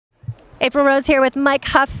April Rose here with Mike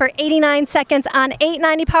Huff for 89 seconds on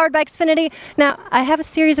 890 powered by Xfinity. Now, I have a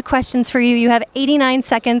series of questions for you. You have 89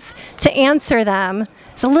 seconds to answer them.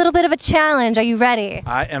 It's a little bit of a challenge. Are you ready?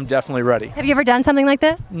 I am definitely ready. Have you ever done something like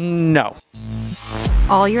this? No.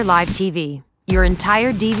 All your live TV, your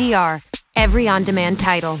entire DVR, every on-demand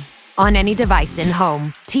title, on any device in home.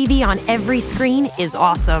 TV on every screen is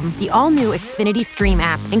awesome. The all-new Xfinity Stream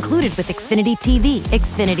app, included with Xfinity TV.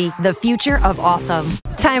 Xfinity, the future of awesome.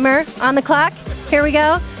 Timer on the clock. Here we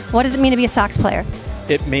go. What does it mean to be a Sox player?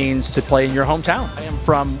 It means to play in your hometown. I am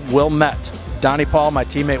from Wilmette. Donnie Paul, my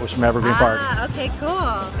teammate, was from Evergreen Park. Okay,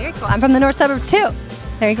 cool. Very cool. I'm from the north suburbs too.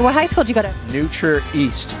 There you go. What high school did you go to? Nutria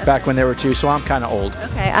East, back when they were two, so I'm kind of old.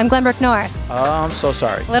 Okay, I'm Glenbrook North. Oh, I'm so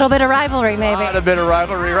sorry. A little bit of rivalry, maybe. A bit of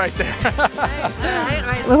rivalry right there. All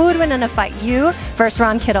right. Well, who would win in a fight, you versus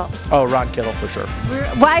Ron Kittle? Oh, Ron Kittle for sure.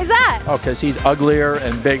 Why is that? Oh, because he's uglier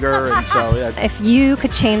and bigger, and so yeah. If you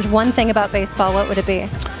could change one thing about baseball, what would it be?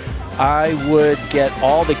 I would get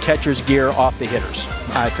all the catcher's gear off the hitters.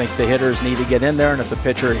 I think the hitters need to get in there, and if the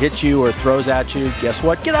pitcher hits you or throws at you, guess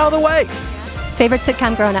what? Get out of the way. Favorite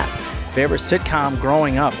sitcom growing up? Favorite sitcom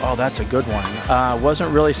growing up? Oh, that's a good one.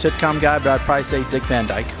 Wasn't really a sitcom guy, but I'd probably say Dick Van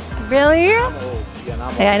Dyke. Really? I'm old. Again, I'm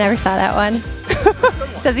old. Yeah, I never saw that one.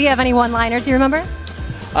 Does he have any one-liners you remember?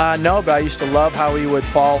 No, but I used to love how he would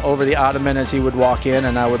fall over the ottoman as he would walk in,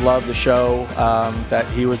 and I would love the show that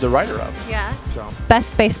he was the writer of. Yeah. So.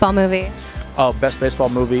 Best baseball movie? Oh, best baseball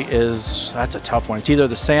movie is, that's a tough one. It's either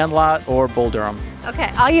The Sandlot or Bull Durham.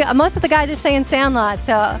 Okay, most of the guys are saying Sandlot,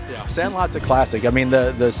 so. Yeah, Sandlot's a classic. I mean,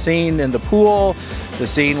 the scene in the pool, the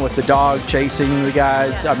scene with the dog chasing the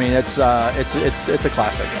guys. Yeah. I mean, it's a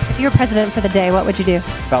classic. If you were president for the day, what would you do?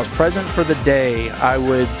 If I was president for the day, I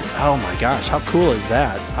would, oh my gosh, how cool is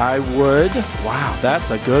that? I would, wow,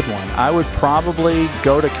 that's a good one. I would probably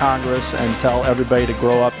go to Congress and tell everybody to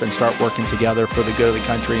grow up and start working together for the good of the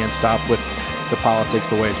country and stop with the politics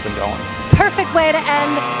the way it's been going. Perfect way to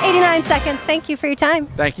end 89 seconds. Thank you for your time.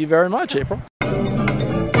 Thank you very much, April.